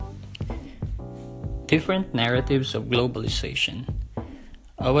Different narratives of globalization.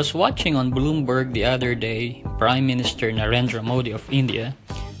 I was watching on Bloomberg the other day Prime Minister Narendra Modi of India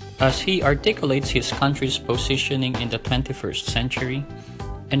as he articulates his country's positioning in the 21st century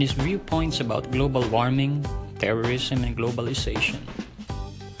and his viewpoints about global warming, terrorism, and globalization.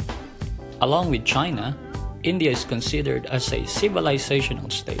 Along with China, India is considered as a civilizational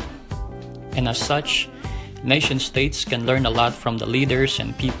state, and as such, nation-states can learn a lot from the leaders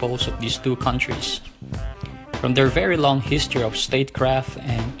and peoples of these two countries. From their very long history of statecraft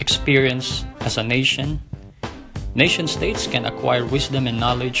and experience as a nation, nation-states can acquire wisdom and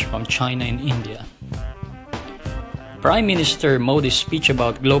knowledge from China and India. Prime Minister Modi's speech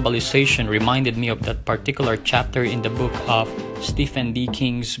about globalization reminded me of that particular chapter in the book of Stephen D.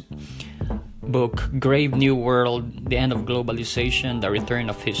 King's book, Grave New World, The End of Globalization, The Return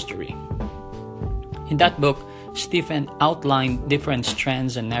of History. In that book, Stephen outlined different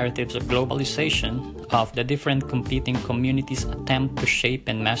strands and narratives of globalization, of the different competing communities' attempt to shape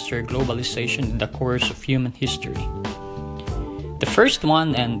and master globalization in the course of human history. The first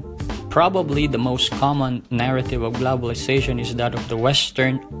one, and probably the most common narrative of globalization, is that of the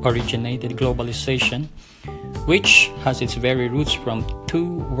Western-originated globalization, which has its very roots from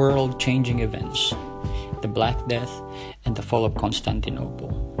two world-changing events, the Black Death and the fall of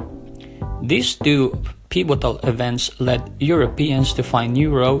Constantinople. These two pivotal events led Europeans to find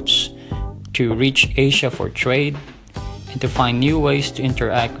new routes to reach Asia for trade and to find new ways to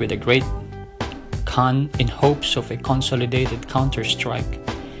interact with the Great Khan in hopes of a consolidated counter-strike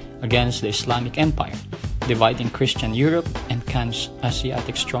against the Islamic Empire, dividing Christian Europe and Khan's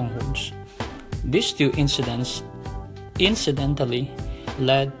Asiatic strongholds. These two incidents incidentally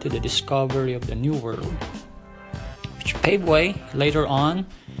led to the discovery of the New World, which paved way later on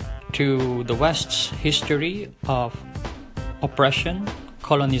to the West's history of oppression,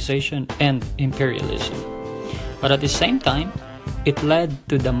 colonization, and imperialism. But at the same time, it led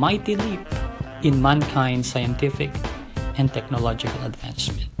to the mighty leap in mankind's scientific and technological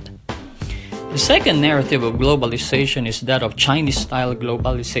advancement. The second narrative of globalization is that of Chinese-style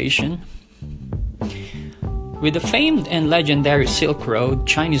globalization. With the famed and legendary Silk Road,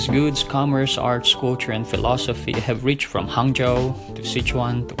 Chinese goods, commerce, arts, culture, and philosophy have reached from Hangzhou to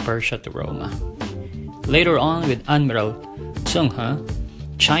Sichuan to Persia to Roma. Later on, with Admiral Zheng He,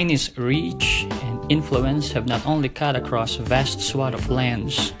 Chinese reach and influence have not only cut across a vast swath of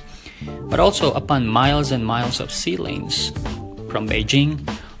lands, but also upon miles and miles of sea lanes, from Beijing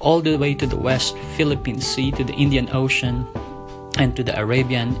all the way to the West Philippine Sea to the Indian Ocean and to the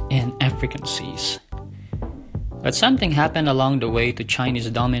Arabian and African seas. But something happened along the way to Chinese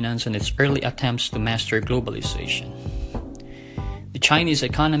dominance and its early attempts to master globalization. The Chinese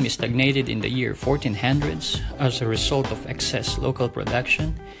economy stagnated in the year 1400s as a result of excess local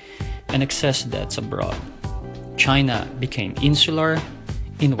production and excess debts abroad. China became insular,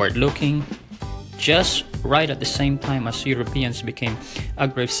 inward-looking, just right at the same time as Europeans became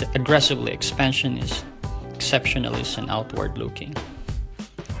aggressively expansionist, exceptionalist, and outward-looking.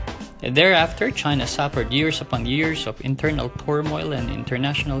 Thereafter, China suffered years upon years of internal turmoil and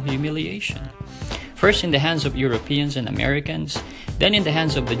international humiliation. First in the hands of Europeans and Americans, then in the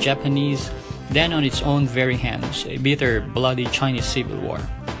hands of the Japanese, then on its own very hands, a bitter, bloody Chinese Civil War.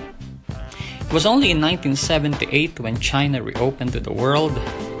 It was only in 1978 when China reopened to the world,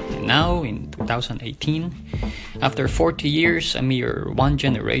 and now in 2018, after 40 years, a mere one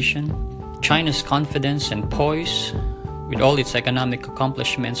generation, China's confidence and poise with all its economic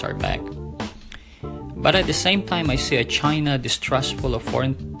accomplishments are back. But at the same time, I see a China distrustful of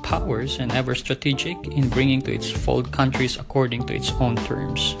foreign powers and ever strategic in bringing to its fold countries according to its own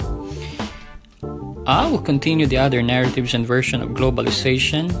terms. I will continue the other narratives and version of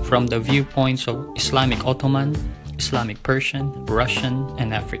globalization from the viewpoints of Islamic Ottoman, Islamic Persian, Russian,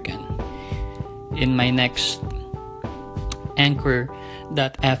 and African. In my next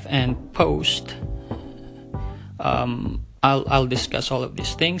Anchor.fn post, I'll discuss all of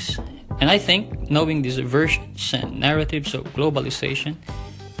these things, and I think knowing these versions and narratives of globalization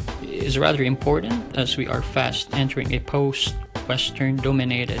is rather important as we are fast entering a post-Western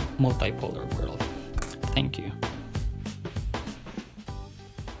dominated multipolar world. Thank you.